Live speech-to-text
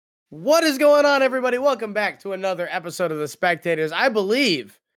What is going on, everybody? Welcome back to another episode of The Spectators. I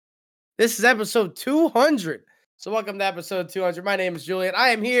believe this is episode 200. So welcome to episode 200. My name is Julian.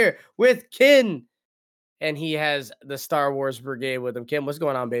 I am here with Kin, and he has the Star Wars Brigade with him. Kim, what's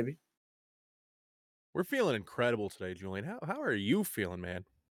going on, baby? We're feeling incredible today, Julian. How are you feeling, man?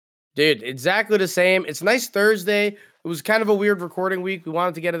 Dude, exactly the same. It's a nice Thursday. It was kind of a weird recording week. We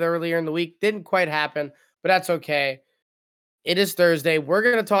wanted to get it earlier in the week. Didn't quite happen, but that's okay. It is Thursday. We're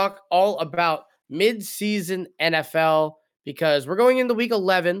going to talk all about mid-season NFL because we're going into week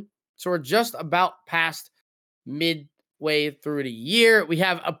 11. So we're just about past midway through the year. We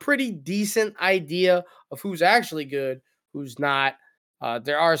have a pretty decent idea of who's actually good, who's not.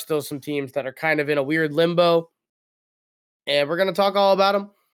 There are still some teams that are kind of in a weird limbo, and we're going to talk all about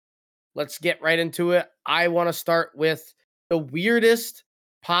them. Let's get right into it. I want to start with the weirdest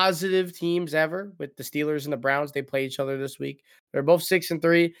positive teams ever with the Steelers and the Browns. They play each other this week. They're both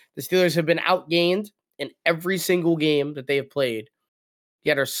 6-3. The Steelers have been outgained in every single game that they have played,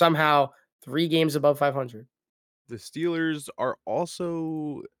 yet are somehow 3 games above 500. The Steelers are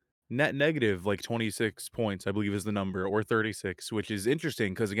also net negative, like 26 points, I believe is the number, or 36, which is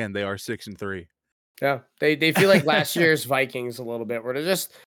interesting because again, they are 6-3. Yeah, they feel like last year's Vikings a little bit, where they're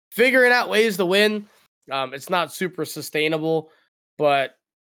just figuring out ways to win. It's not super sustainable, but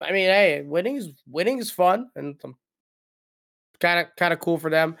I mean, hey, winning is fun and kind of cool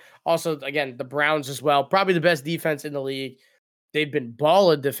for them. Also, again, the Browns as well, probably the best defense in the league. They've been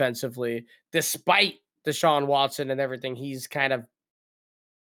balling defensively, despite Deshaun Watson and everything. He's kind of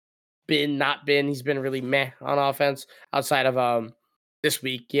He's been really meh on offense outside of this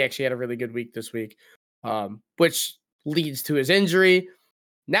week. He actually had a really good week this week, which leads to his injury.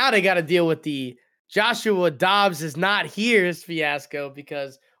 Now they got to deal with the Joshua Dobbs is not here's fiasco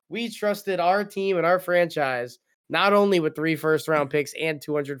because we trusted our team and our franchise not only with 3 first-round picks and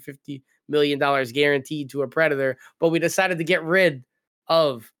 $250 million guaranteed to a Predator, but we decided to get rid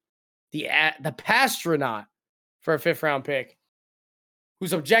of the Pastronaut for a 5th-round pick,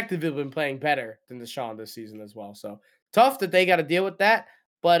 who's objectively been playing better than Deshaun this season as well. So tough that they got to deal with that.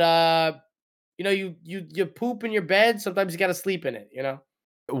 But you poop in your bed. Sometimes you got to sleep in it.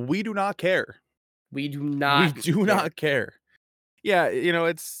 We do not care. We do not care. Yeah,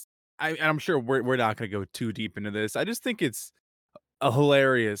 I'm sure we're not going to go too deep into this. I just think it's not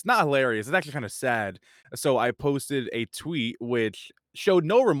hilarious. It's actually kind of sad. So I posted a tweet which showed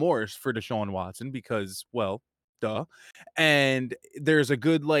no remorse for Deshaun Watson because, well, duh. And there's a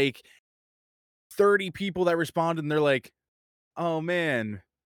good 30 people that responded and they're like, "Oh man,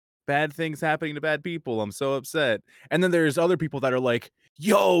 bad things happening to bad people. I'm so upset." And then there's other people that are like,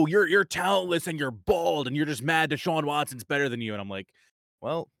 "Yo, you're talentless and you're bald and you're just mad Deshaun Watson's better than you." And I'm like,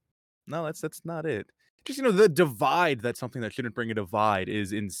 well, no, that's not it. Just the divide, that's something that shouldn't bring a divide,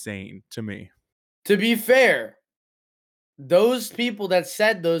 is insane to me. To be fair, those people that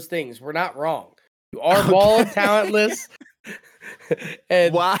said those things were not wrong. You are bald, talentless,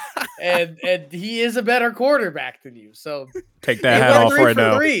 and Wow. and he is a better quarterback than you. So Take that hat off right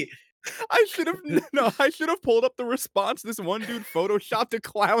now. I should have pulled up the response. This one dude photoshopped a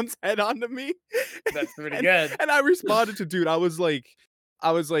clown's head onto me. That's pretty good. And I responded to dude. I was like,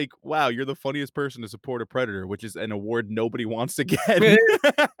 wow, you're the funniest person to support a Predator, which is an award nobody wants to get.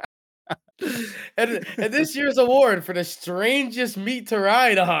 and this year's award for the strangest meat to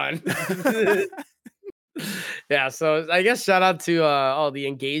ride on. Yeah, so I guess shout out to all the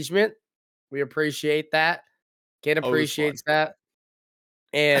engagement. We appreciate that. Kid appreciates that.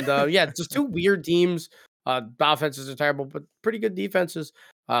 And yeah, just 2 weird teams. Offenses are terrible, but pretty good defenses.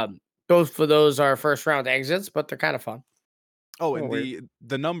 Both of those are 1st-round exits, but they're kind of fun. Oh, and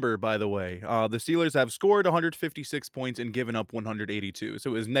the number, by the way, the Steelers have scored 156 points and given up 182.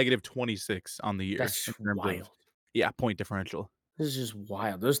 So it was negative 26 on the year. That's wild. Point differential. This is just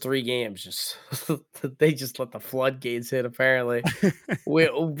wild. Those 3 games they just let the floodgates hit, apparently.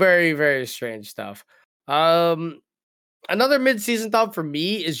 Very, very strange stuff. Another midseason thought for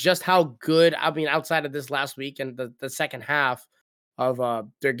me is just how good, I mean, outside of this last week and the second half of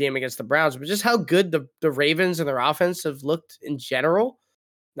their game against the Browns, but just how good the Ravens and their offense have looked in general.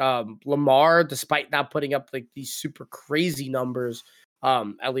 Lamar, despite not putting up these super crazy numbers,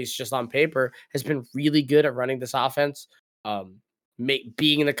 at least just on paper, has been really good at running this offense.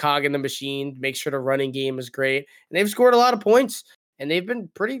 Being the cog in the machine, make sure the running game is great. And they've scored a lot of points, and they've been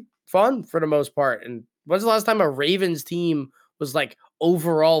pretty fun for the most part. And when's the last time a Ravens team was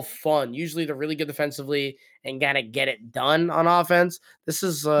overall fun? Usually they're really good defensively and gotta get it done on offense. This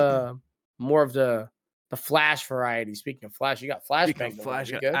is more of the flash variety. Speaking of flash, you got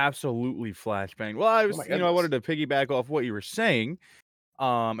flashbang. Absolutely flashbang. Well, I wanted to piggyback off what you were saying.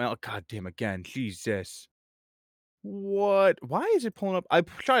 Oh, god damn again, Jesus. What? Why is it pulling up? I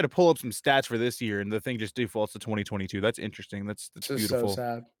tried to pull up some stats for this year, and the thing just defaults to 2022. That's interesting. That's This is so beautiful.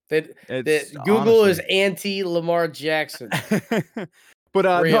 sad. That It's Google is honestly. anti Lamar Jackson. But,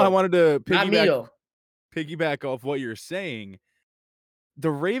 no, I Real. wanted to Not me though. piggyback off what you're saying. The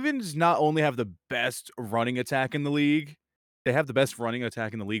Ravens not only have the best running attack in the league, they have the best running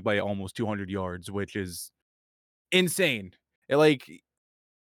attack in the league by almost 200 yards, which is insane. Like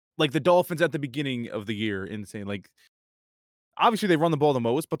the Dolphins at the beginning of the year, insane. Like, obviously, they run the ball the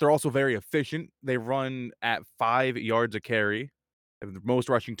most, but they're also very efficient. They run at 5 yards a carry, have the most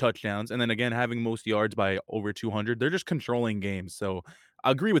rushing touchdowns, and then again, having most yards by over 200. They're just controlling games. So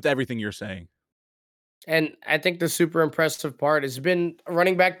I agree with everything you're saying. And I think the super impressive part has been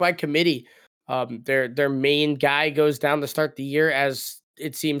running back by committee. Their main guy goes down to start the year, as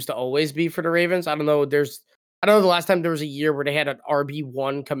it seems to always be for the Ravens. I don't know. I don't know the last time there was a year where they had an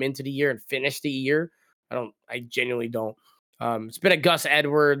RB1 come into the year and finish the year. I genuinely don't. It's been a Gus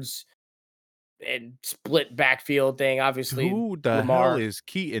Edwards and split backfield thing. Obviously, Who the hell Lamar. is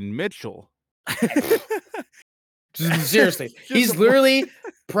Keaton Mitchell? Seriously, he's literally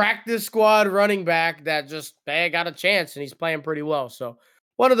practice squad running back that just got a chance and he's playing pretty well. So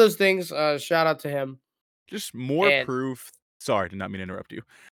one of those things. Shout out to him. Just more And proof. Sorry, did not mean to interrupt you,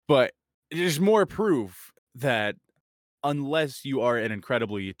 but just more proof that unless you are an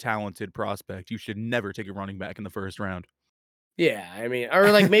incredibly talented prospect, you should never take a running back in the first round. yeah, I mean,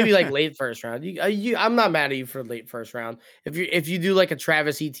 or like maybe like late first round. I'm not mad at you for late first round. If you do like a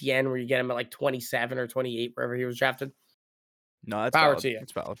Travis Etienne where you get him at like 27 or 28 wherever he was drafted, No, that's power valid. to you.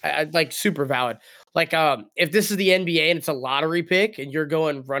 That's valid. I like super valid. Like if this is the NBA and it's a lottery pick and you're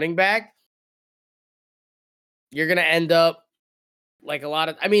going running back, you're gonna end up like a lot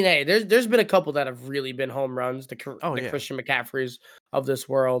of. I mean, hey, there's been a couple that have really been home runs. Oh The yeah, Christian McCaffreys of this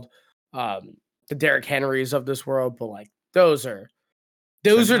world, the Derrick Henrys of this world, but like those are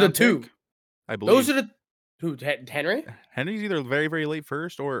second the round two. pick, I Those are believe. the who Henry. Henry's either very very late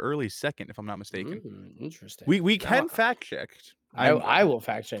first or early second, if I'm not mistaken. Interesting. We Now can fact check. I will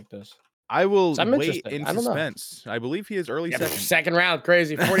fact check this. I will 'Cause I'm wait interested. in I don't know. suspense. I believe he is early Yeah, second. second round,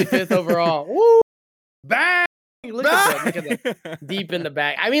 crazy. 45th overall. Woo! Bang! Look at the deep in the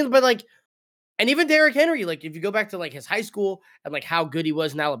bag. I mean, but like, and even Derrick Henry, like if you go back to like his high school and like how good he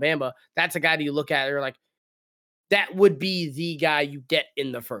was in Alabama, that's a guy that you look at and you're like, that would be the guy you get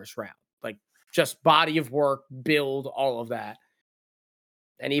in the first round. Like just body of work, build, all of that.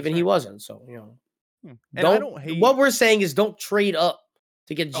 And even That's he right. wasn't. So, And I don't hate. what we're saying is don't trade up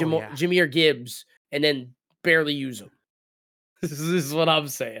to get Oh yeah. Jameer Gibbs and then barely use him. This is what I'm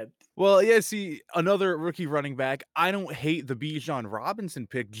saying. Well, yeah, see, another rookie running back. I don't hate the Bijan Robinson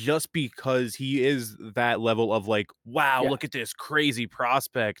pick just because he is that level of like, wow, Yeah. look at this crazy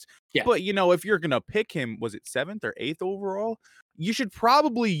prospect. Yeah. But, if you're going to pick him, was it 7th or 8th overall? You should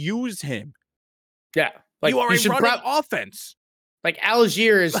probably use him. Yeah. Like You are a should running offense. like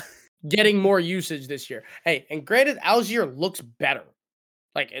Algier is getting more usage this year. Hey, and granted, Algier looks better.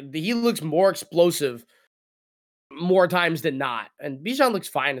 Like he looks more explosive more times than not. And Bijan looks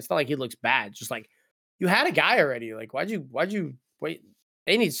fine. It's not like he looks bad. It's just like you had a guy already. Like why'd you wait?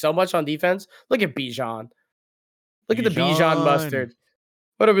 They need so much on defense. Look at Bijan. Look at the Bijan Bijan. mustard.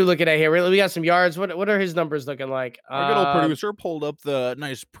 What are we looking at here? We got some yards. What are his numbers looking like? Our good old producer pulled up the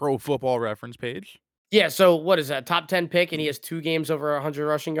nice Pro Football Reference page. Yeah, so what is that? Top 10 pick, and he has 2 games over 100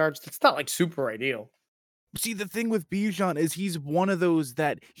 rushing yards. That's not like super ideal. See, the thing with Bijan is he's one of those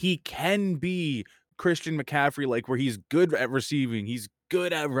that he can be Christian McCaffrey, like where he's good at receiving, he's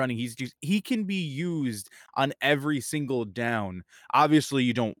good at running, he can be used on every single down. Obviously,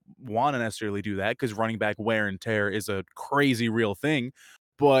 you don't want to necessarily do that because running back wear and tear is a crazy real thing,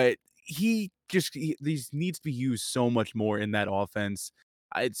 but these needs to be used so much more in that offense.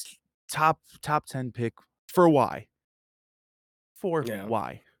 It's top 10 pick for why? For Yeah.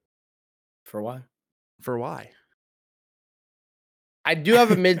 why? For what? For why? I do have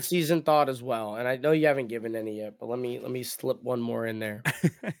a mid-season thought as well, and I know you haven't given any yet, but let me slip one more in there.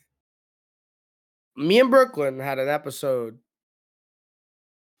 Me and Brooklyn had an episode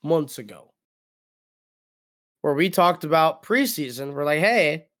months ago where we talked about preseason. We're like,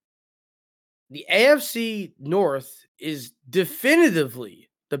 hey, the AFC North is definitively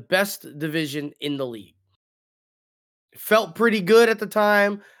the best division in the league. It felt pretty good at the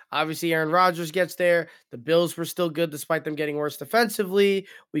time. Obviously, Aaron Rodgers gets there. The Bills were still good despite them getting worse defensively.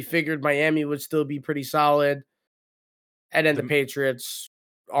 We figured Miami would still be pretty solid. And then the Patriots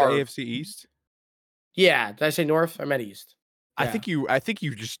The are AFC East? Yeah, did I say North? I meant East. Yeah. I think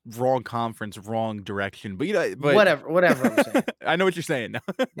you just wrong conference, wrong direction. But Whatever I'm saying. I know what you're saying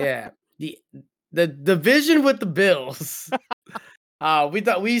now. Yeah. The division with the Bills,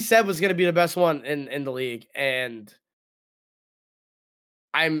 we said was gonna be the best one in the league. And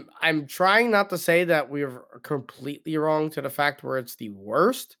I'm trying not to say that we're completely wrong to the fact where it's the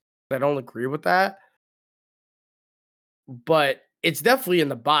worst. I don't agree with that. But it's definitely in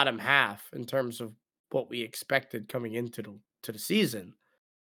the bottom half in terms of what we expected coming into the season.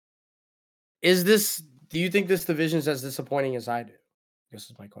 Do you think this division is as disappointing as I do? This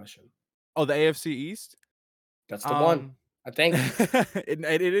is my question. Oh, the AFC East? That's the one, Um, I think.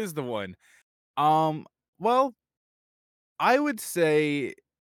 it is the one. Um, well, I would say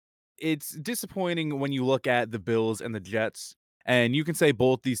it's disappointing when you look at the Bills and the Jets, and you can say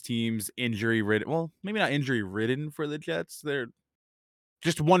both these teams injury ridden. Well, maybe not injury ridden for the Jets. They're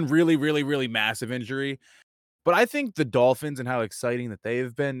just one really, really, really massive injury. But I think the Dolphins and how exciting that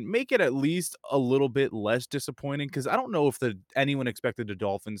they've been make it at least a little bit less disappointing because I don't know if anyone expected the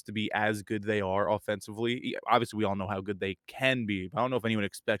Dolphins to be as good they are offensively. Obviously, we all know how good they can be, but I don't know if anyone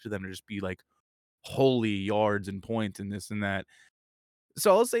expected them to just be like holy yards and points and this and that. So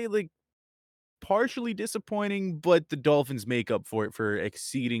I'll say like partially disappointing, but the Dolphins make up for it for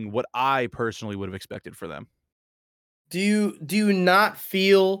exceeding what I personally would have expected for them. Do you not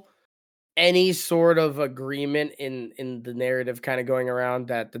feel any sort of agreement in the narrative kind of going around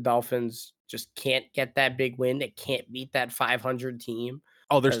that the Dolphins just can't get that big win? They can't beat that 500 team?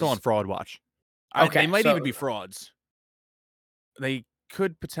 Oh, they're still on Because fraud watch. They okay, might so even be frauds. They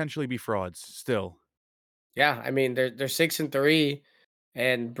could potentially be frauds still. yeah, I mean they're 6-3,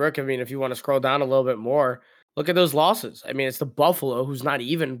 and Brooke. I mean, if you want to scroll down a little bit more, look at those losses. I mean, it's the Buffalo who's not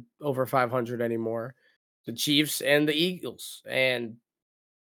even over 500 anymore, the Chiefs and the Eagles, and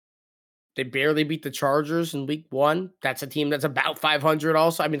they barely beat the Chargers in Week 1. That's a team that's about 500.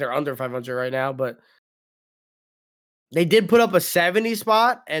 Also, I mean they're under 500 right now, but they did put up a 70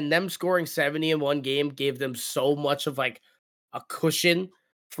 spot, and them scoring 70 in one game gave them so much of like a cushion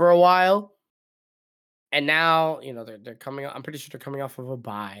for a while. And now, they're coming I'm pretty sure they're coming off of a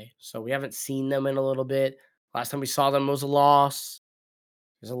bye. So we haven't seen them in a little bit. Last time we saw them was a loss.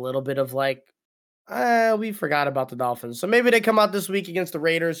 There's a little bit of like, we forgot about the Dolphins. So maybe they come out this week against the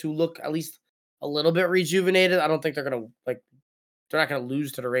Raiders, who look at least a little bit rejuvenated. I don't think they're not gonna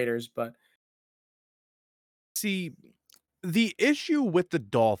lose to the Raiders, but See, the issue with the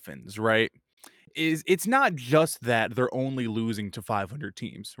Dolphins, right, is it's not just that they're only losing to 500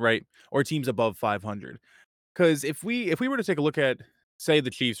 teams, right? Or teams above 500. Because if we were to take a look at, say, the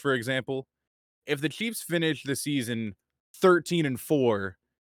Chiefs, for example, if the Chiefs finish the season 13-4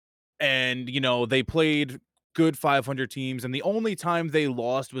 and they played good 500 teams and the only time they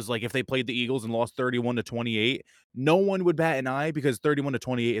lost was like if they played the Eagles and lost 31-28, no one would bat an eye because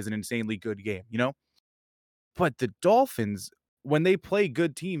 31-28 is an insanely good game. But the Dolphins, when they play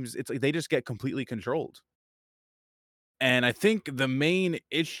good teams, it's like they just get completely controlled. And I think the main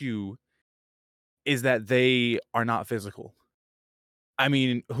issue is that they are not physical. I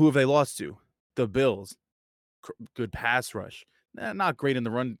mean, who have they lost to? The Bills. Good pass rush. Not great in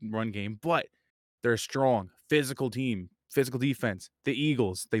the run game, but they're a strong, physical team, physical defense. The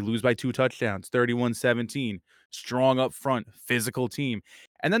Eagles, they lose by 2 touchdowns, 31-17. Strong up front, physical team.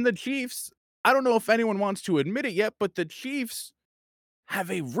 And then the Chiefs, I don't know if anyone wants to admit it yet, but the Chiefs have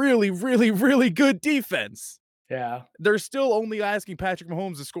a really, really, really good defense. yeah. They're still only asking Patrick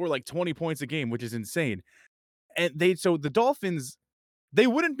Mahomes to score like 20 points a game, which is insane. And so the Dolphins, they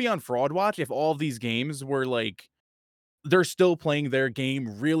wouldn't be on fraud watch if all of these games were like they're still playing their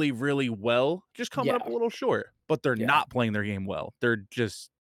game really, really well, just coming up Yeah. a little short. But they're Yeah. not playing their game well. They're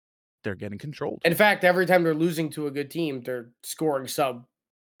getting controlled. In fact, every time they're losing to a good team, they're scoring sub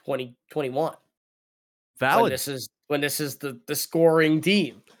 2021. When Valid. this is the scoring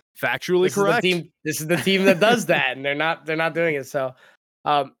team. Factually correct. This is the team that does that, and they're not doing it. So,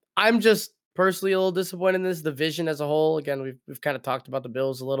 I'm just personally a little disappointed in this division as a whole. Again, we've kind of talked about the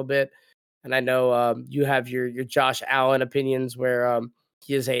Bills a little bit, and I know you have your Josh Allen opinions where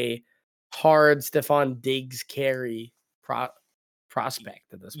he is a hard Stephon Diggs carry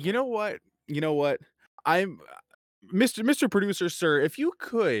prospect at this You point. know what? You know what? I'm Mr. Producer, sir, if you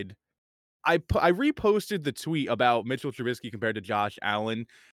could, I reposted the tweet about Mitchell Trubisky compared to Josh Allen,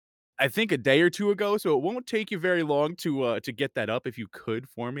 I think a day or two ago, so it won't take you very long to get that up if you could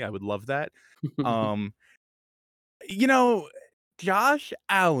for me. I would love that. Um, you know, Josh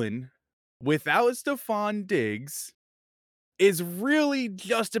Allen without Stephon Diggs is really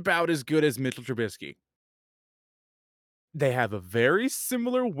just about as good as Mitchell Trubisky. They have a very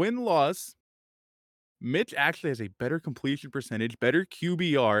similar win-loss Mitch actually has a better completion percentage, better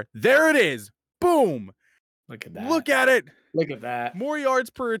QBR. There it is. Boom. Look at that. Look at it. Look at that. More yards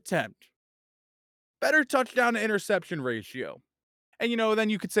per attempt. Better touchdown to interception ratio. And, then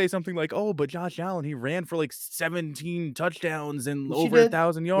you could say something like, oh, but Josh Allen, he ran for like 17 touchdowns and over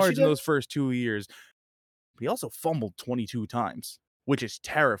 1,000 yards in those first 2 years. But he also fumbled 22 times, which is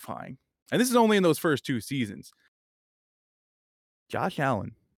terrifying. And this is only in those first 2 seasons. Josh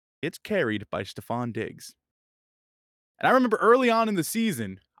Allen gets carried by Stephon Diggs. And I remember early on in the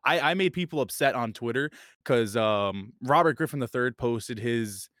season, I made people upset on Twitter because Robert Griffin III posted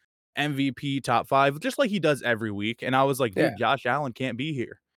his MVP top 5, just like he does every week. And I was like, dude, Josh Allen can't be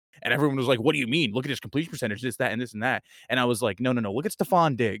here. And everyone was like, what do you mean? Look at his completion percentage, this, that, and this and that. And I was like, no. Look at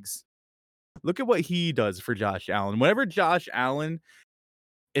Stephon Diggs. Look at what he does for Josh Allen. Whenever Josh Allen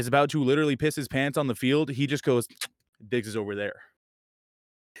is about to literally piss his pants on the field, he just goes, Diggs is over there.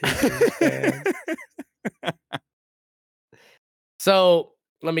 So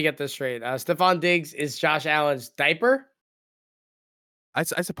let me get this straight. Stephon Diggs is Josh Allen's diaper? I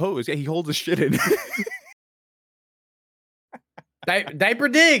suppose. Yeah, he holds his shit in. Diaper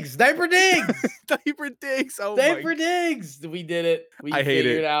Diggs. Diaper Diggs. Diaper Diggs. Oh Diaper Diggs. We did it. We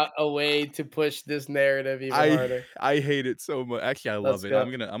figured out a way to push this narrative even harder. I hate it so much. Actually, I love it.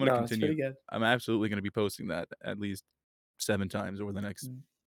 I'm gonna continue. It's pretty good. I'm absolutely gonna be posting that at least 7 times over the next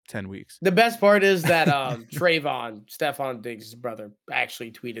 10 weeks. The best part is that Stephon Diggs' brother,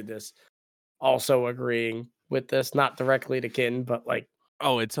 actually tweeted this, also agreeing with this, not directly to Kin, but like,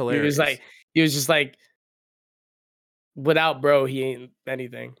 oh, it's hilarious. He was just like, without bro, he ain't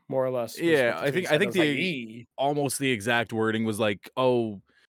anything, more or less. Yeah, I think almost the exact wording was like, oh,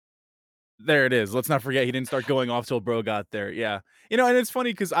 there it is. Let's not forget he didn't start going off till bro got there. Yeah, and it's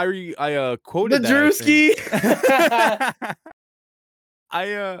funny because I quoted the Drewski.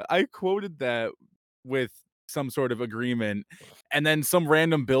 I quoted that with some sort of agreement, and then some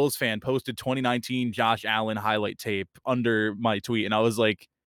random Bills fan posted 2019 Josh Allen highlight tape under my tweet, and I was like,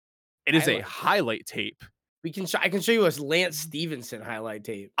 it is a highlight tape. I can show you a Lance Stevenson highlight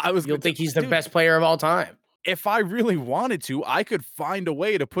tape. You'll think he's the best player of all time. If I really wanted to, I could find a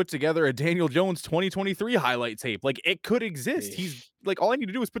way to put together a Daniel Jones 2023 highlight tape. Like, it could exist. He's like, all I need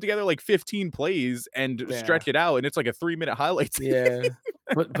to do is put together like 15 plays and stretch it out, and it's like a 3-minute highlight tape. Yeah.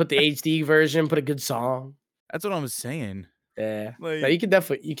 Put the HD version, put a good song. That's what I'm saying. Yeah. Like, no, you could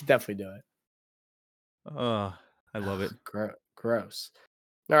definitely do it. I love it. Gross.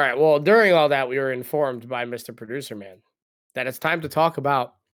 All right. Well, during all that, we were informed by Mr. Producer Man that it's time to talk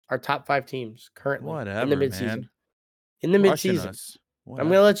about our top 5 teams currently in the midseason. Man. In the midseason. I'm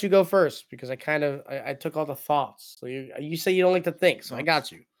gonna let you go first because I took all the thoughts. So you say you don't like to think, so I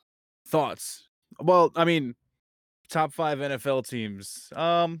got you. Thoughts. Well, I mean, top 5 NFL teams.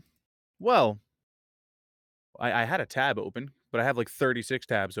 Well, I had a tab open, but I have like 36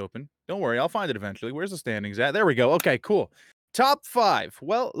 tabs open. Don't worry, I'll find it eventually. Where's the standings at? There we go. Okay, cool. Top 5.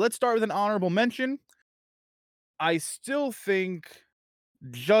 Well, let's start with an honorable mention. I still think,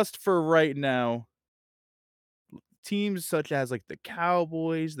 just for right now, teams such as like the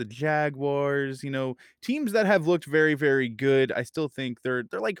Cowboys, the Jaguars, teams that have looked very, very good. I still think they're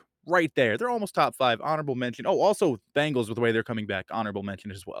like right there. They're almost top 5. Honorable mention. Oh, also Bengals with the way they're coming back. Honorable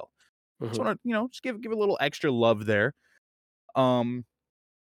mention as well. Just want to, just give a little extra love there.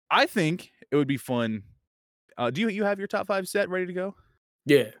 I think it would be fun. Do you have your top 5 set ready to go?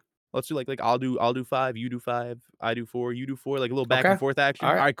 Yeah. Let's do like I'll do 5, you do 5, I do 4, you do 4, like a little back and forth action.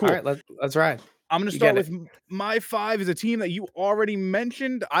 All right, cool. All right, let's ride. I'm gonna start with my 5 is a team that you already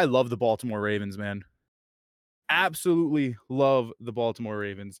mentioned. I love the Baltimore Ravens, man. Absolutely love the Baltimore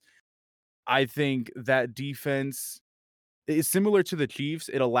Ravens. I think that defense is similar to the Chiefs.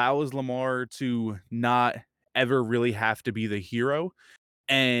 It allows Lamar to not ever really have to be the hero.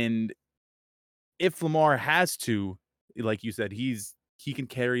 And if Lamar has to, like you said, he can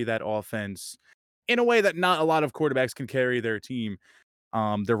carry that offense in a way that not a lot of quarterbacks can carry their team.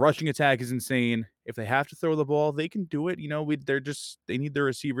 Their rushing attack is insane. If they have to throw the ball, they can do it. They need their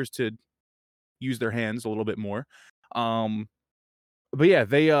receivers to use their hands a little bit more. But yeah,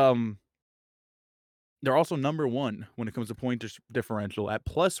 they're also number 1 when it comes to point differential at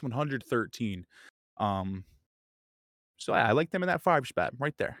plus 113. So I like them in that 5 spot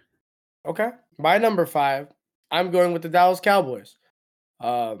right there. Okay. My number 5, I'm going with the Dallas Cowboys.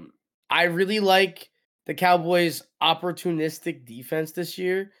 I really like the Cowboys' opportunistic defense this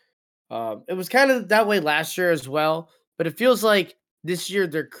year. It was kind of that way last year as well, but it feels like this year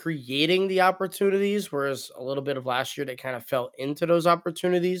they're creating the opportunities, whereas a little bit of last year they kind of fell into those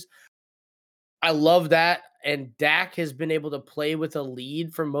opportunities. I love that, and Dak has been able to play with a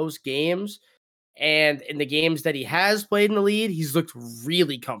lead for most games. And in the games that he has played in the lead, he's looked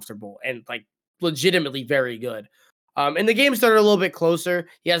really comfortable and like legitimately very good. In the games that are a little bit closer,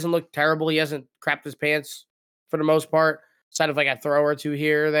 he hasn't looked terrible. He hasn't crapped his pants for the most part, aside of like a throw or two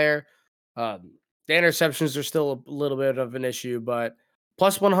here or there. The interceptions are still a little bit of an issue, but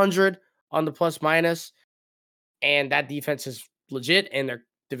plus 100 on the plus minus, and that defense is legit, and their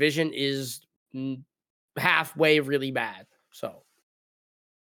division is halfway really bad. So,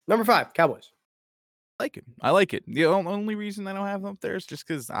 number 5, Cowboys. Like it. I like it. The only reason I don't have them up there is just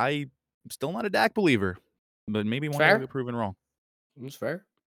because I'm still not a Dak believer. But maybe one day I'll Fair. get proven wrong. That's fair.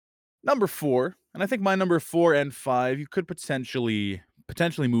 Number 4, and I think my number 4 and 5, you could potentially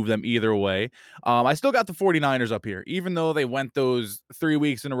move them either way. I still got the 49ers up here, even though they went those 3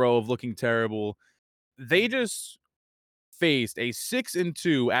 weeks in a row of looking terrible. They just faced a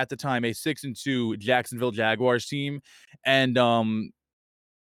 6-2 at the time, a 6-2 Jacksonville Jaguars team, and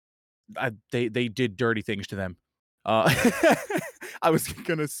they did dirty things to them. I was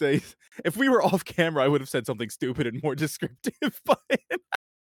gonna say, if we were off camera, I would have said something stupid and more descriptive, but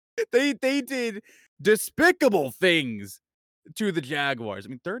they did despicable things to the Jaguars. I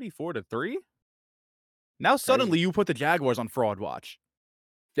mean, 34-3. Now suddenly you put the Jaguars on fraud watch.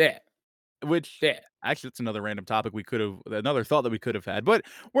 Yeah. Which, actually, that's another random topic another thought that we could have had, but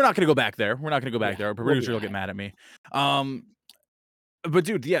we're not going to go back there. We're not going to go back there. Our producer will get mad at me. But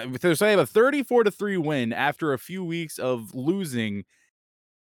dude, yeah, so I have a 34-3 win after a few weeks of losing,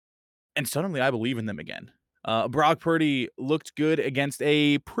 and suddenly I believe in them again. Brock Purdy looked good against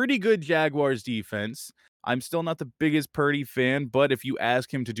a pretty good Jaguars defense. I'm still not the biggest Purdy fan, but if you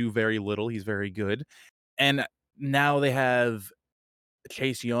ask him to do very little, he's very good. And now they have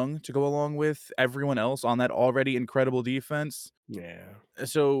Chase Young to go along with everyone else on that already incredible defense. Yeah.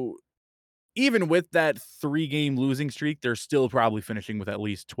 So even with that 3-game losing streak, they're still probably finishing with at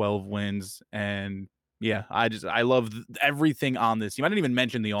least 12 wins. And yeah, I love everything on this team. I didn't even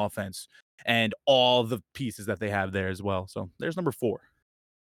mention the offense and all the pieces that they have there as well. So there's number 4.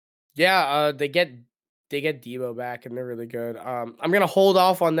 Yeah, they get Debo back and they're really good. I'm gonna hold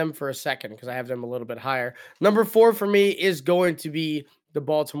off on them for a second because I have them a little bit higher. Number 4 for me is going to be the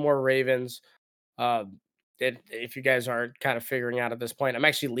Baltimore Ravens. If you guys aren't kind of figuring out at this point, I'm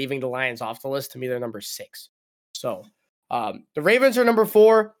actually leaving the Lions off the list. To me, they're number 6. So the Ravens are number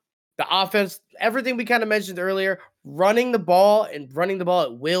 4. The offense, everything we kind of mentioned earlier, running the ball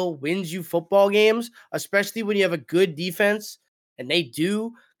at will wins you football games, especially when you have a good defense, and they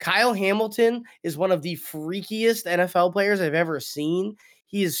do. Kyle Hamilton is one of the freakiest NFL players I've ever seen.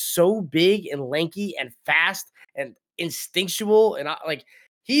 He is so big and lanky and fast and instinctual, and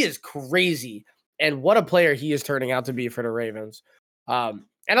he is crazy. And what a player he is turning out to be for the Ravens. And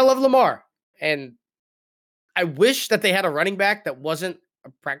I love Lamar. And I wish that they had a running back that wasn't a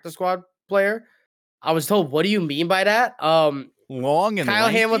practice squad player. I was told, what do you mean by that? Long and Kyle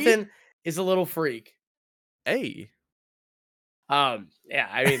lanky? Hamilton is a little freak. Hey. Yeah,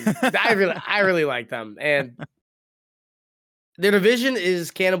 I mean, I really like them. And their division is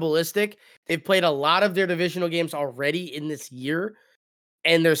cannibalistic. They've played a lot of their divisional games already in this year,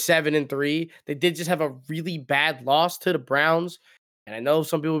 and they're 7-3. They did just have a really bad loss to the Browns. And I know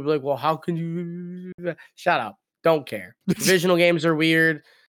some people will be like, well, how can you shut up? Don't care. Divisional games are weird.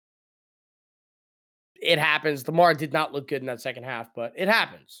 It happens. Lamar did not look good in that second half, but it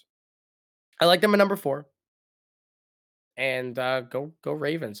happens. I like them at number 4. And go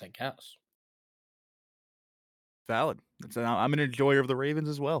Ravens, I guess. Valid. I'm an enjoyer of the Ravens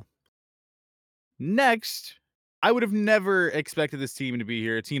as well. Next, I would have never expected this team to be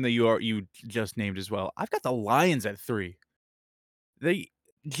here, a team that you just named as well. I've got the Lions at 3.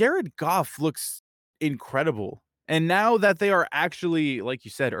 Jared Goff looks incredible. And now that they are actually, like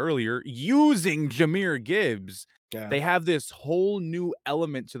you said earlier, using Jahmyr Gibbs, they have this whole new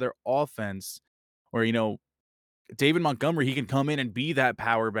element to their offense where, David Montgomery, he can come in and be that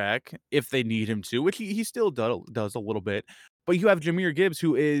power back if they need him to, which he still does a little bit. But you have Jahmyr Gibbs,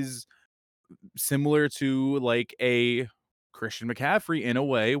 who is similar to like a Christian McCaffrey in a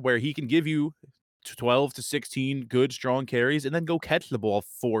way where he can give you 12 to 16 good, strong carries and then go catch the ball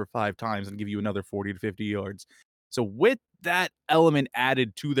 4 or 5 times and give you another 40 to 50 yards. So with that element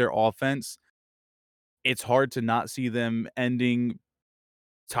added to their offense, it's hard to not see them ending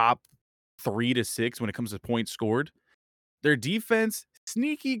top 3 to 6 when it comes to points scored. Their defense,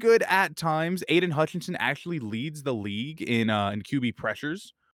 sneaky good at times. Aiden Hutchinson actually leads the league in QB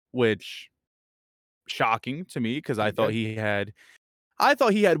pressures, which shocking to me because I thought he had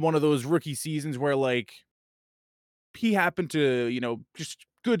one of those rookie seasons where like he happened to, just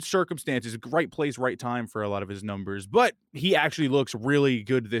good circumstances, right place, right time for a lot of his numbers, but he actually looks really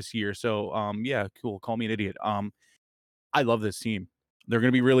good this year. So, yeah, cool. Call me an idiot. I love this team. They're going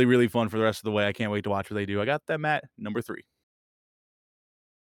to be really, really fun for the rest of the way. I can't wait to watch what they do. I got them at number 3.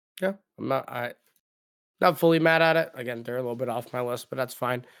 Yeah, not fully mad at it. Again, they're a little bit off my list, but that's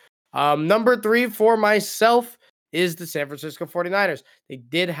fine. Number 3 for myself is the San Francisco 49ers. They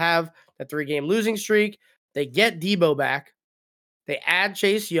did have a 3-game losing streak. They get Debo back. They add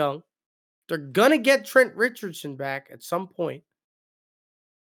Chase Young. They're going to get Trent Richardson back at some point.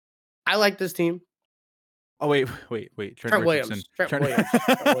 I like this team. Oh, wait. Trent Richardson. Williams. Trent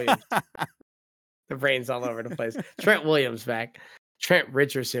Williams. The brain's all over the place. Trent Williams back. Trent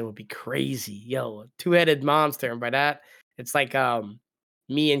Richardson would be crazy. Yo, 2-headed monster. And by that, it's like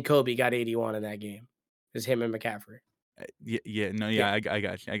me and Kobe got 81 in that game. It's him and McCaffrey. I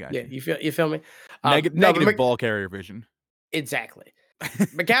got you. Yeah, you feel me? Negative ball carrier vision. Exactly.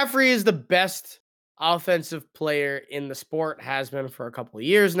 McCaffrey is the best offensive player in the sport, has been for a couple of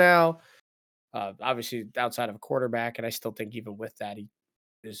years now. Obviously, outside of a quarterback, and I still think even with that, he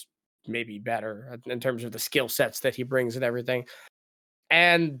is maybe better in terms of the skill sets that he brings and everything.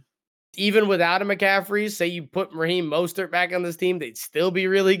 And even without a McCaffrey, say you put Raheem Mostert back on this team, they'd still be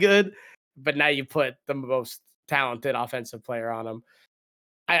really good. But now you put the most talented offensive player on them.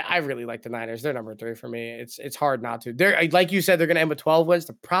 I really like the Niners. They're number 3 for me. It's hard not to. They're, like you said, they're going to end with 12 wins.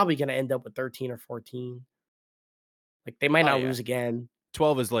 They're probably going to end up with 13 or 14. Like they might not lose again.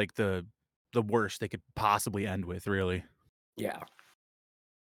 12 is like the worst they could possibly end with, really. Yeah.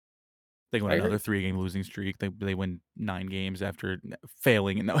 They go on another 3-game losing streak. They win 9 games after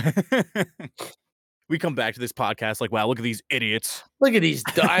failing. No. We come back to this podcast like, wow, look at these idiots. Look at these.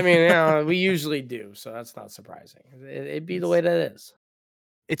 I mean, we usually do, so that's not surprising. It'd be the way that it is.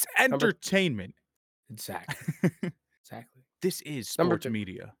 It's entertainment. Exactly. This is sports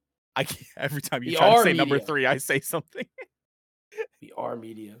media. Every time you We try to say media. number 3, I say something. We are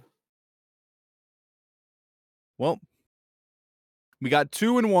media. Well, we got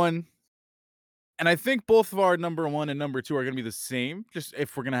 2 and 1. And I think both of our number 1 and number 2 are going to be the same. Just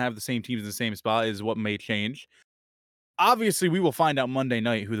if we're going to have the same teams in the same spot is what may change. Obviously, we will find out Monday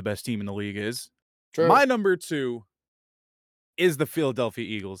night who the best team in the league is. True. My number 2 is the Philadelphia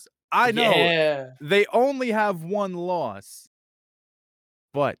Eagles. I know they only have 1 loss,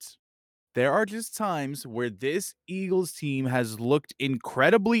 but there are just times where this Eagles team has looked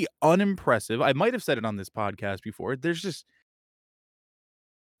incredibly unimpressive. I might have said it on this podcast before. There's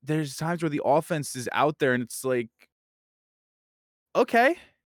times where the offense is out there and it's like, okay,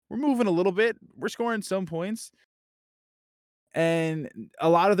 we're moving a little bit. We're scoring some points. And a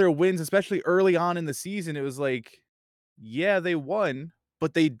lot of their wins, especially early on in the season, it was like, yeah, they won,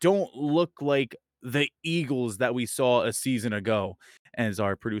 but they don't look like the Eagles that we saw a season ago. As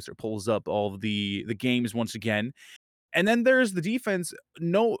our producer pulls up all of the games once again. And then there's the defense.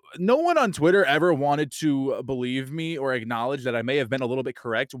 No one on Twitter ever wanted to believe me or acknowledge that I may have been a little bit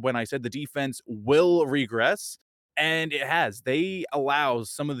correct when I said the defense will regress. And it has. They allow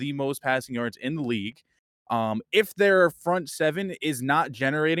some of the most passing yards in the league. If their front 7 is not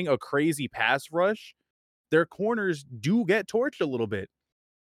generating a crazy pass rush, their corners do get torched a little bit.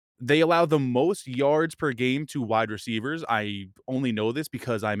 They allow the most yards per game to wide receivers. I only know this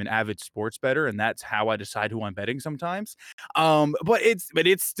because I'm an avid sports bettor, and that's how I decide who I'm betting sometimes. But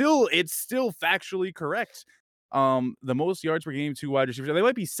it's still factually correct. The most yards per game to wide receivers. They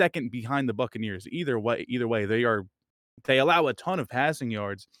might be second behind the Buccaneers. Either way, they allow a ton of passing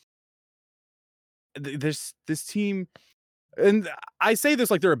yards. This team, and I say this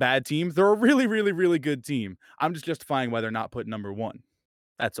like they're a bad team. They're a really, really, really good team. I'm just justifying why they're not put number 1.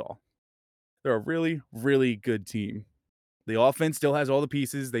 That's all. They're a really, really good team. The offense still has all the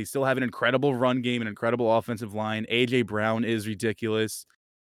pieces. They still have an incredible run game, an incredible offensive line. A.J. Brown is ridiculous.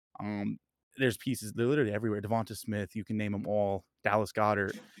 There's pieces. They're literally everywhere. Devonta Smith, you can name them all. Dallas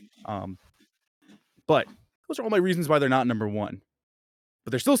Goedert. But those are all my reasons why they're not number 1.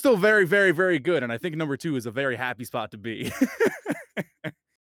 But they're still very, very, very good. And I think number 2 is a very happy spot to be.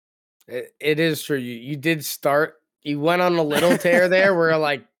 It is true. You did start. You went on a little tear there where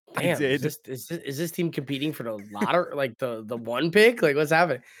like, damn, is this team competing for the lottery, like the 1 pick? Like, what's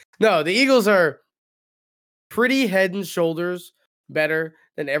happening? No, the Eagles are pretty head and shoulders better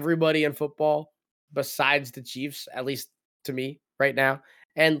than everybody in football besides the Chiefs, at least to me right now.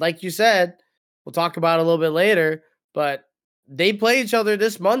 And like you said, we'll talk about it a little bit later, but they play each other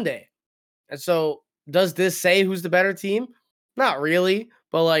this Monday. And so does this say who's the better team? Not really,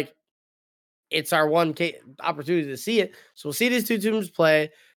 but like, it's our one opportunity to see it. So we'll see these 2 teams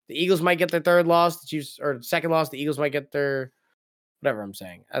play. The Eagles might get their 3rd loss. The Chiefs, or 2nd loss. The Eagles might get their Whatever I'm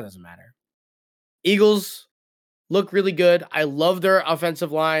saying. That doesn't matter. Eagles look really good. I love their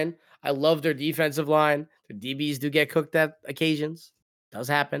offensive line. I love their defensive line. The DBs do get cooked at occasions. Does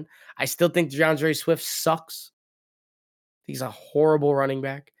happen. I still think DeAndre Swift sucks. He's a horrible running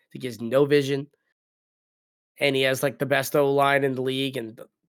back. I think he has no vision. And he has like the best O-line in the league and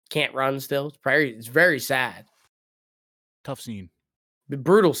can't run still. It's very sad. Tough scene. The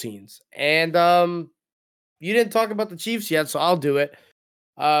brutal scenes. And you didn't talk about the Chiefs yet, so I'll do it.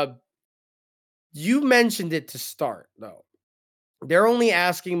 You mentioned it to start, though. They're only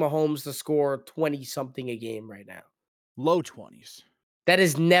asking Mahomes to score 20-something a game right now. Low 20s. That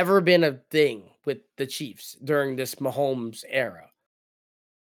has never been a thing with the Chiefs during this Mahomes era.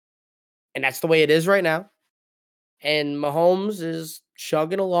 And that's the way it is right now. And Mahomes is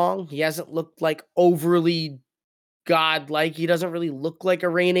chugging along. He hasn't looked like overly godlike. He doesn't really look like a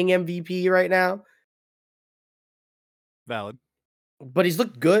reigning MVP right now. Valid. But he's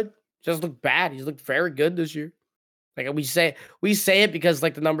looked good. He doesn't look bad. He's looked very good this year. Like we say it because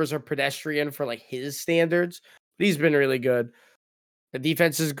like the numbers are pedestrian for like his standards. But he's been really good. The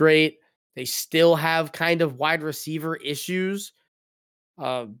defense is great. They still have kind of wide receiver issues.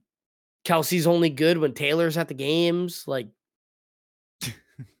 Kelsey's only good when Taylor's at the games. Like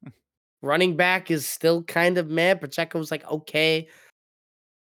running back is still kind of meh. Pacheco's like okay.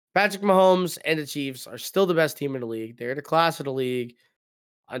 Patrick Mahomes and the Chiefs are still the best team in the league. They're the class of the league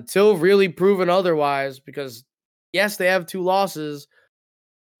until really proven otherwise. Because yes, they have 2 losses.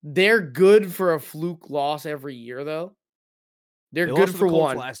 They're good for a fluke loss every year, though. They're They good lost to for the Colts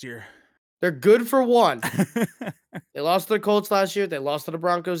one last year. They're good for one. They lost to the Colts last year. They lost to the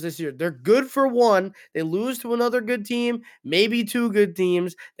Broncos this year. They're good for one. They lose to another good team, maybe 2 good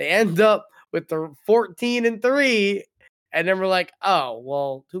teams. They end up with the 14-3, and then we're like, oh,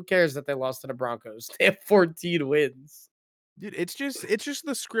 well, who cares that they lost to the Broncos? They have 14 wins. Dude, it's just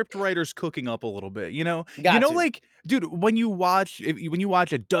the script writers cooking up a little bit, you know? Got to. Like, dude, when you watch a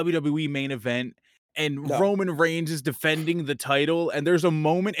WWE main event and Roman Reigns is defending the title, and there's a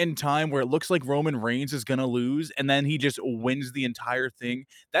moment in time where it looks like Roman Reigns is gonna lose, and then he just wins the entire thing.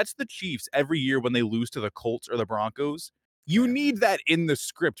 That's the Chiefs every year when they lose to the Colts or the Broncos. You need that in the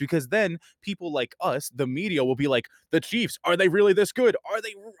script because then people like us, the media, will be like, the Chiefs, are they really this good? Are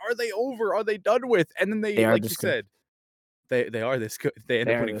they over? Are they done with? And then they like you said, they are this good. They end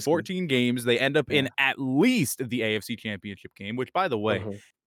up winning 14 games. They end up in at least the AFC Championship game, which, by the way,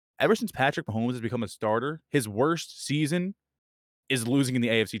 ever since Patrick Mahomes has become a starter, his worst season is losing in the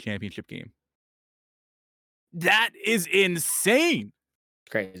AFC Championship game. That is insane.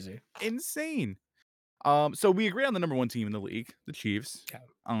 Crazy. Insane. So we agree on the number 1 team in the league, the Chiefs. Yeah.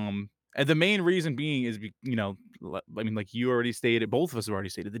 And the main reason being is, I mean, like you already stated, both of us have already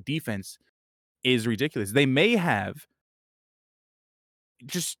stated, the defense is ridiculous. They may have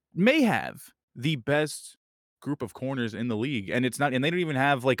the best group of corners in the league, and it's not, and they don't even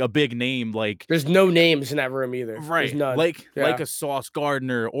have like a big name. Like there's no names in that room either. Right? There's none. Like a Sauce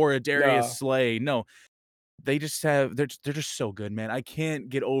Gardner or a Darius Slay. No, they just have. They're just so good, man. I can't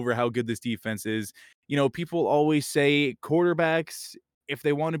get over how good this defense is. You know, people always say quarterbacks, if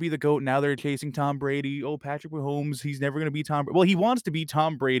they want to be the GOAT, now they're chasing Tom Brady. Oh, Patrick Mahomes, he's never going to be Tom. Well, he wants to be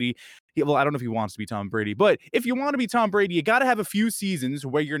Tom Brady. Well, I don't know if he wants to be Tom Brady, but if you want to be Tom Brady, you got to have a few seasons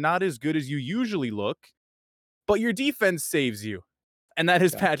where you're not as good as you usually look, but your defense saves you. And that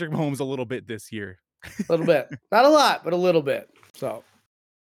is Patrick Mahomes a little bit this year. A little bit. Not a lot, but a little bit. So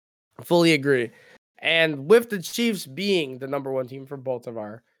I fully agree. And with the Chiefs being the number 1 team for both of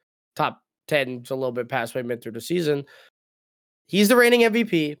our top 10, a little bit past mid through the season, he's the reigning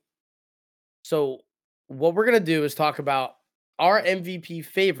MVP. So what we're going to do is talk about our MVP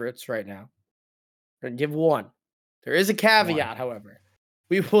favorites right now. We're going to give one. There is a caveat, however.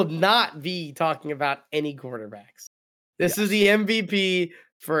 We will not be talking about any quarterbacks. This is the MVP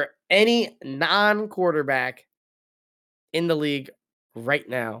for any non-quarterback in the league right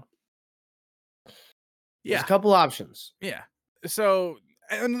now. There's a couple options. Yeah. So,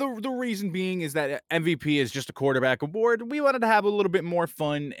 and the reason being is that MVP is just a quarterback award. We wanted to have a little bit more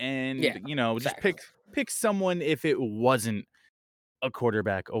fun and, just pick someone if it wasn't a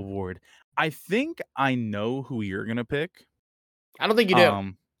quarterback award. I think I know who you're going to pick. I don't think you do.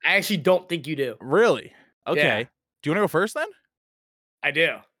 I actually don't think you do. Really? Okay. Yeah. Do you want to go first then? I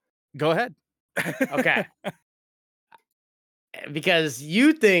do. Go ahead. Okay. Because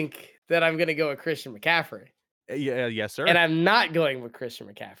you think that I'm going to go with Christian McCaffrey. Yeah, yes, sir. And I'm not going with Christian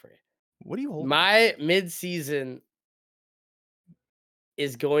McCaffrey. What do you hold? My midseason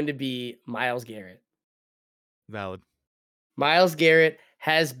is going to be Myles Garrett. Valid. Myles Garrett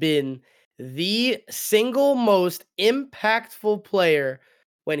has been the single most impactful player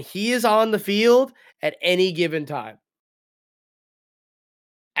when he is on the field at any given time.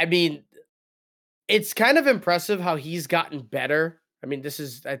 I mean, it's kind of impressive how he's gotten better. I mean, this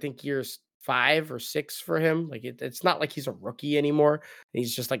is, I think, years 5 or 6 for him. Like, it's not like he's a rookie anymore.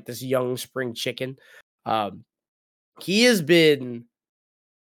 He's just like this young spring chicken. He has been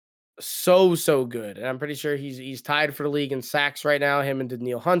so good, and I'm pretty sure he's tied for the league in sacks right now. Him and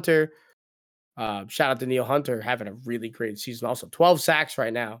Danielle Hunter. Shout out to Neil Hunter having a really great season. Also, 12 sacks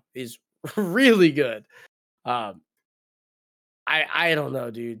right now is really good. I don't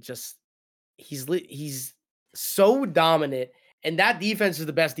know, dude. Just he's so dominant, and that defense is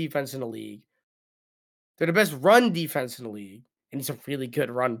the best defense in the league. They're the best run defense in the league, and he's a really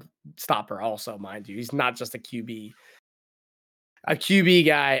good run stopper. Also, mind you, he's not just a QB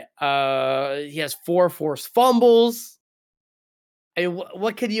guy. He has 4 forced fumbles. I mean,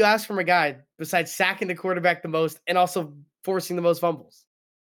 what could you ask from a guy besides sacking the quarterback the most and also forcing the most fumbles?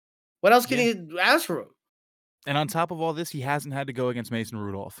 What else can you ask for him? And on top of all this, he hasn't had to go against Mason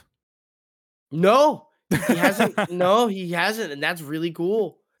Rudolph. No, he hasn't. No, he hasn't, and that's really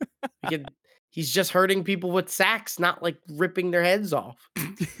cool. He's just hurting people with sacks, not like ripping their heads off.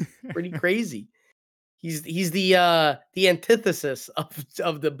 Pretty crazy. He's the antithesis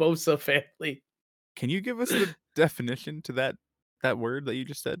of the Bosa family. Can you give us the definition to that word that you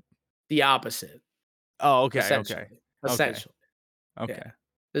just said? The opposite. Oh, okay, Essentially. okay. Yeah.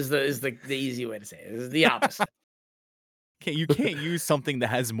 Is the easy way to say it. This is the opposite. You can't use something that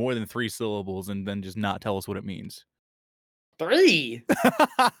has more than 3 syllables and then just not tell us what it means. 3.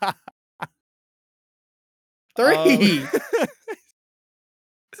 3.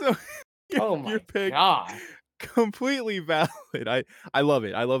 So Oh my your pick, god. completely valid. I love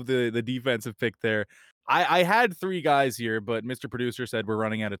it. I love the defensive pick there. I had 3 guys here, but Mr. Producer said we're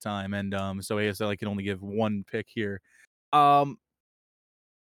running out of time, and so I can only give 1 pick here. I'm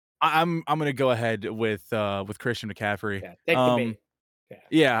gonna go ahead with Christian McCaffrey. Yeah, take the bait.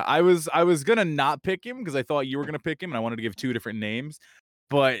 Yeah, I was gonna not pick him because I thought you were gonna pick him, and I wanted to give 2 different names.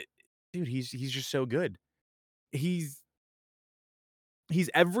 But dude, he's just so good. He's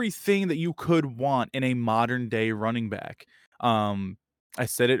everything that you could want in a modern day running back. I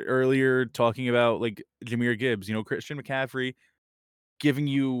said it earlier talking about like Jahmyr Gibbs, Christian McCaffrey giving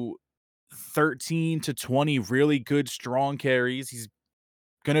you 13 to 20 really good strong carries. He's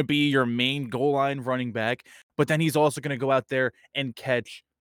going to be your main goal line running back, but then he's also going to go out there and catch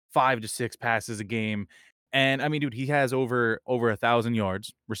 5 to 6 passes a game. And I mean, dude, he has over 1,000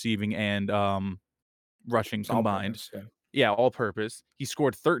 yards receiving and rushing combined. Yeah, all purpose. He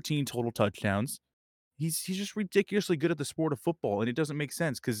scored 13 total touchdowns. He's just ridiculously good at the sport of football, and it doesn't make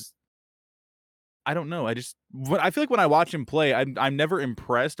sense because I don't know. I feel like when I watch him play, I'm never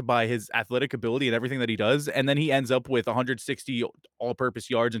impressed by his athletic ability and everything that he does, and then he ends up with 160 all-purpose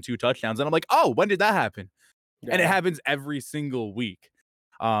yards and 2 touchdowns, and I'm like, oh, when did that happen? Yeah. And it happens every single week.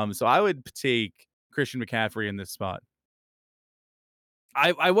 So I would take Christian McCaffrey in this spot.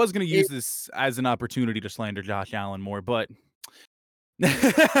 I was going to use this as an opportunity to slander Josh Allen more, but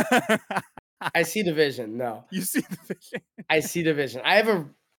I see the vision. No, you see the vision. I see the vision.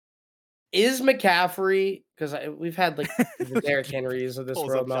 Is McCaffrey, because we've had like the Derrick Henrys of this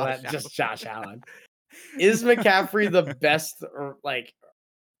world and all that, just Josh Allen. Is McCaffrey the best like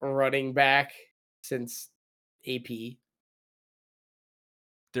running back since AP?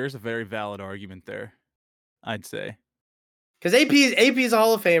 There's a very valid argument there, I'd say. Because AP's a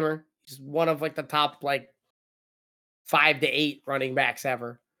Hall of Famer. He's one of like the top like 5 to 8 running backs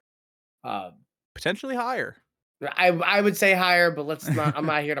ever. Potentially higher. I would say higher, but let's not. I'm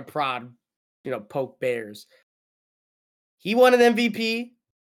not here to prod, poke bears. He won an MVP.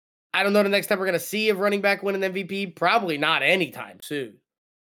 I don't know the next time we're gonna see a running back win an MVP. Probably not anytime soon.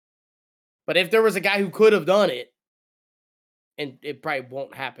 But if there was a guy who could have done it, and it probably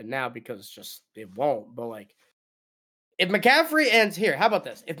won't happen now because it won't. But like, if McCaffrey ends here, how about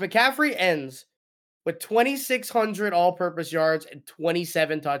this? If McCaffrey ends with 2,600 all-purpose yards and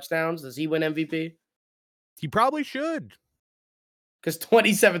 27 touchdowns, does he win MVP? He probably should. Because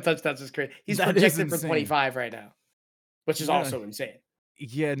 27 touchdowns is crazy. He's projected for 25 right now, which is also insane.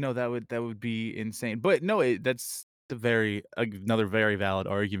 Yeah, no, that would be insane. But no, that's another very valid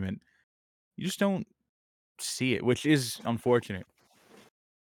argument. You just don't see it, which is unfortunate.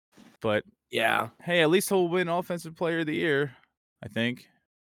 But yeah, hey, at least he'll win Offensive Player of the Year, I think.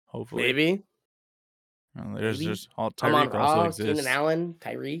 Hopefully, maybe. Well, there's all Tyreek also exists. Keenan Allen,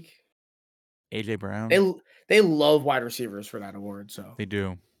 Tyreek, AJ Brown. They love wide receivers for that award, so they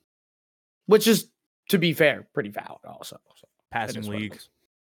do. Which is, to be fair, pretty valid also. So passing league.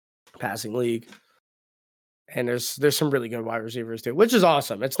 passing league. And there's some really good wide receivers too, which is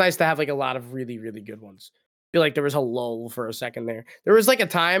awesome. It's nice to have like a lot of really, really good ones. I feel like there was a lull for a second there. There was like a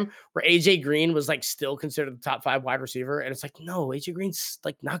time where AJ Green was like still considered the top 5 wide receiver. And it's like, no, AJ Green's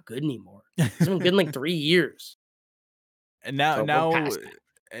like not good anymore. He's been good in like 3 years. And So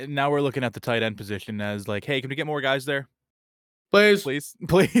now we're looking at the tight end position as like, hey, can we get more guys there? Please.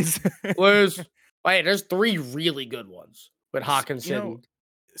 Please. Wait, there's 3 really good ones with Hawkinson,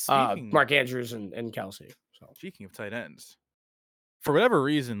 Mark Andrews, and Kelsey. So speaking of tight ends, for whatever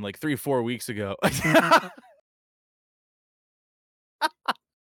reason, like 3-4 weeks ago.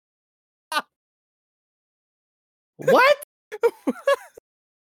 What?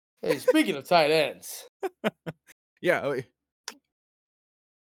 Hey, speaking of tight ends. Yeah.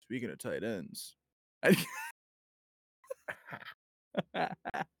 Speaking of tight ends. So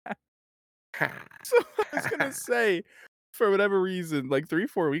I was gonna say, for whatever reason, like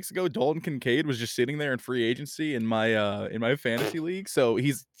 3-4 weeks ago, Dalton Kincaid was just sitting there in free agency in my fantasy league. So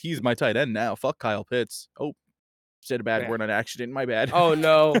he's my tight end now. Fuck Kyle Pitts. Oh, said a bad word on accident. My bad. Oh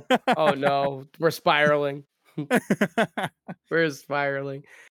no. Oh no. We're spiraling. We're spiraling.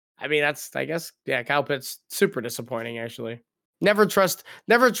 I mean, I guess, Kyle Pitts, super disappointing, actually. Never trust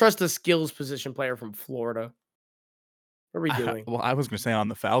a skills position player from Florida. What are we doing? Well, I was gonna say on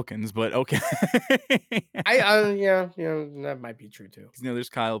the Falcons, but okay. Yeah, that might be true too. There's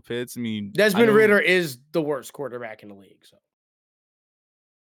Kyle Pitts. I mean, Desmond Ridder is the worst quarterback in the league, so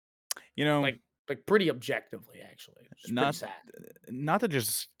like pretty objectively, actually. It's pretty sad. Not to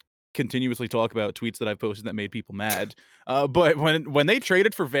just continuously talk about tweets that I've posted that made people mad, but when they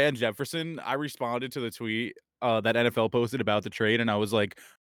traded for Van Jefferson, I responded to the tweet that NFL posted about the trade, and I was like,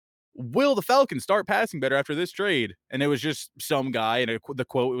 will the Falcons start passing better after this trade? And it was just some guy, and the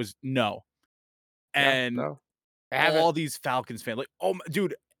quote was no. And no. All these Falcons fans, like, oh,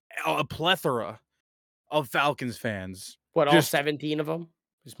 dude, a plethora of Falcons fans. What, all 17 of them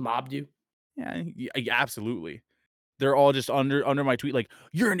just mobbed you? Yeah, absolutely. They're all just under my tweet, like,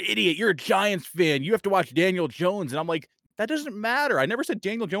 you're an idiot. You're a Giants fan. You have to watch Daniel Jones. And I'm like, that doesn't matter. I never said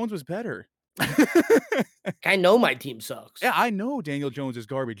Daniel Jones was better. I know my team sucks. Yeah, I know Daniel Jones is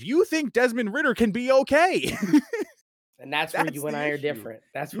garbage. You think Desmond Ridder can be okay. And that's where you and I are different.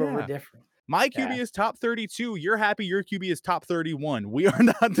 That's where we're different. My QB is top 32. You're happy your QB is top 31. We are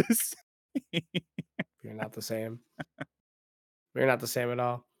not the same. You're not the same. We're not the same at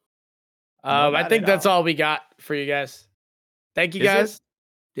all. I think that's all we got for you guys. Thank you, guys.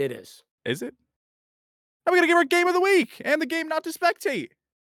 It is. Is it? I'm going to give our game of the week and the game not to spectate.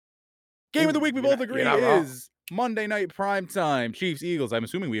 Game of the week, we both agree, is Monday night primetime. Chiefs, Eagles. I'm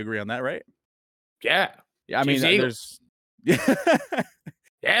assuming we agree on that, right? Yeah. Yeah, I mean, there's...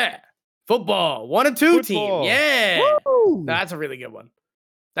 Yeah. Football. 1 and 2 team. Yeah. No, that's a really good one.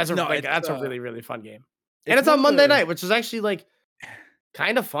 That's a really, really fun game. And it's on Monday night, which is actually like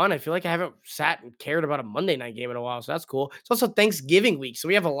kind of fun. I feel like I haven't sat and cared about a Monday night game in a while, so that's cool. It's also Thanksgiving week, so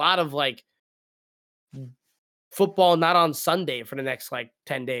we have a lot of like football not on Sunday for the next like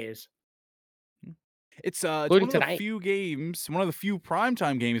 10 days. It's one of the few games, one of the few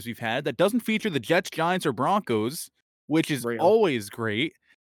primetime games we've had that doesn't feature the Jets, Giants, or Broncos, which is always great.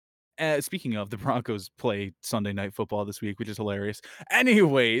 Speaking of, the Broncos play Sunday night football this week, which is hilarious.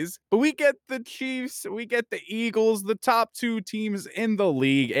 Anyways, but we get the Chiefs, we get the Eagles, the top 2 teams in the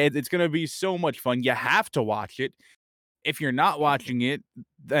league, and it's going to be so much fun. You have to watch it. If you're not watching it,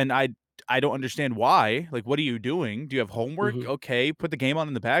 then I don't understand why. Like, what are you doing? Do you have homework? Okay, put the game on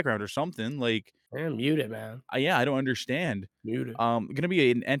in the background or something. Like, mute it, man. Yeah, I don't understand. Mute it. Gonna be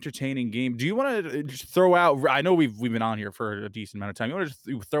an entertaining game. Do you want to just throw out? I know we've been on here for a decent amount of time. You want to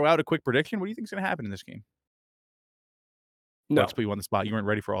just throw out a quick prediction? What do you think is gonna happen in this game? No. Let's put you on the spot. You weren't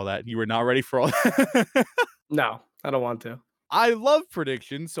ready for all that. You were not ready for all that. No, I don't want to. I love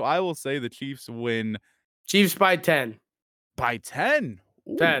predictions, so I will say the Chiefs win. Chiefs by 10. By 10.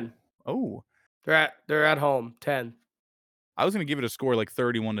 Ooh. 10. Oh, they're at home. 10. I was gonna give it a score like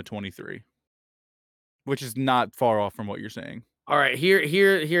 31-23, which is not far off from what you're saying. All right,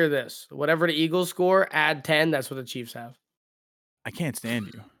 hear this. Whatever the Eagles score, add 10. That's what the Chiefs have. I can't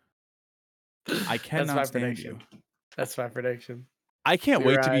stand you. I cannot stand you. That's my prediction. I can't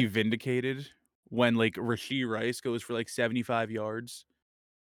wait to be vindicated when like Rashee Rice goes for like 75 yards.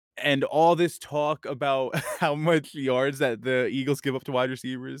 And all this talk about how much yards that the Eagles give up to wide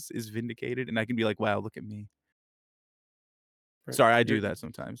receivers is vindicated. And I can be like, wow, look at me. Sorry, I do that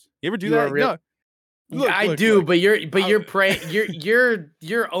sometimes. You ever do that? No. I do, but you're praying.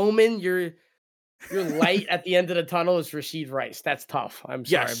 Your omen, your light at the end of the tunnel is Rashee Rice. That's tough. I'm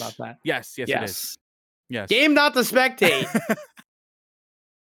sorry about that. Yes, it is. Yes. Game not to spectate.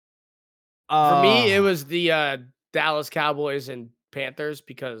 For me, it was the Dallas Cowboys and Panthers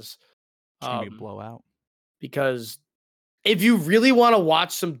because it's gonna be a blowout. Because if you really want to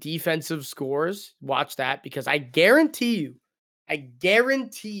watch some defensive scores, watch that because I guarantee you,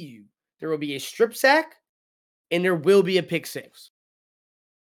 there will be a strip sack and there will be a pick six.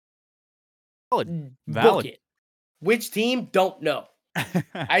 Valid. Book it. Which team? Don't know.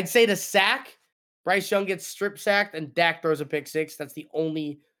 I'd say the sack. Bryce Young gets strip sacked and Dak throws a pick six. That's the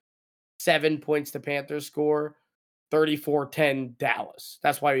only 7 points the Panthers score. 34-10 Dallas.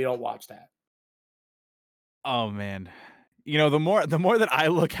 That's why we don't watch that. Oh man. You know, the more that I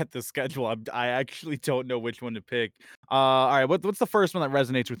look at the schedule, I actually don't know which one to pick. All right, what's the first one that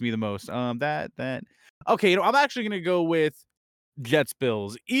resonates with me the most? That. Okay, I'm actually gonna go with Jets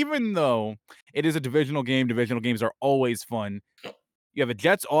Bills. Even though it is a divisional game, divisional games are always fun. You have a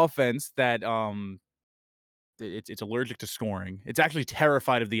Jets offense that it's allergic to scoring. It's actually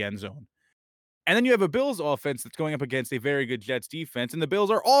terrified of the end zone. And then you have a Bills offense that's going up against a very good Jets defense, and the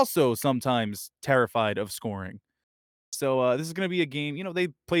Bills are also sometimes terrified of scoring. So this is going to be a game. You know, they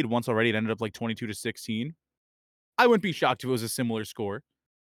played once already. It ended up like 22-16. I wouldn't be shocked if it was a similar score.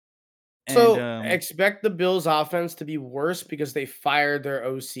 So expect the Bills offense to be worse because they fired their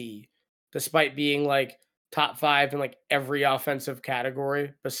OC, despite being like top 5 in like every offensive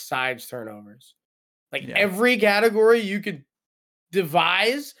category besides turnovers. Like every category you could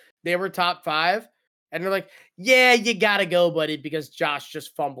devise, they were top 5. And they're like, yeah, you got to go, buddy, because Josh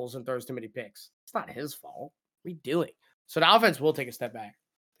just fumbles and throws too many picks. It's not his fault. What are you doing? So the offense will take a step back.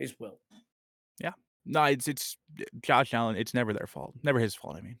 They just will. Yeah. No, it's Josh Allen. It's never their fault. Never his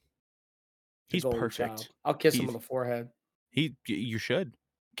fault, I mean. He's perfect. Child. I'll kiss him on the forehead. You should.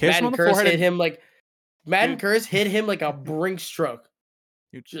 Kiss him on the forehead. Madden Curse hit him like a brink stroke.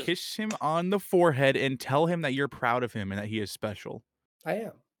 You kiss him on the forehead and tell him that you're proud of him and that he is special. I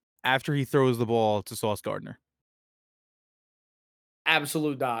am. After he throws the ball to Sauce Gardner.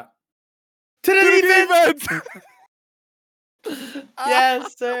 Absolute dot. To the defense!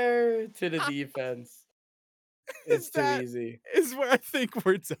 Yes, sir. To the defense. It's too easy. Is where I think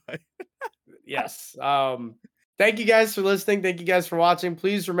we're done. Yes. Thank you guys for listening. Thank you guys for watching.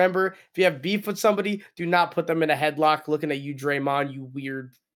 Please remember, if you have beef with somebody, do not put them in a headlock looking at you, Draymond, you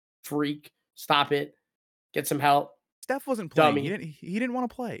weird freak. Stop it. Get some help. Steph wasn't playing. He didn't want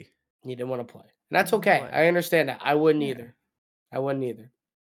to play. He didn't want to play. And that's okay. I understand that. I wouldn't either.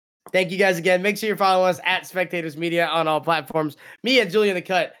 Thank you guys again. Make sure you're following us at Spectators Media on all platforms. Me at Julian the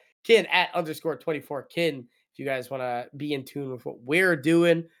Cut. Kin at _24 Kin. If you guys want to be in tune with what we're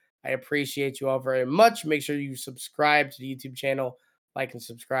doing, I appreciate you all very much. Make sure you subscribe to the YouTube channel, like and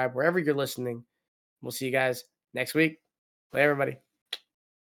subscribe wherever you're listening. We'll see you guys next week. Bye, everybody.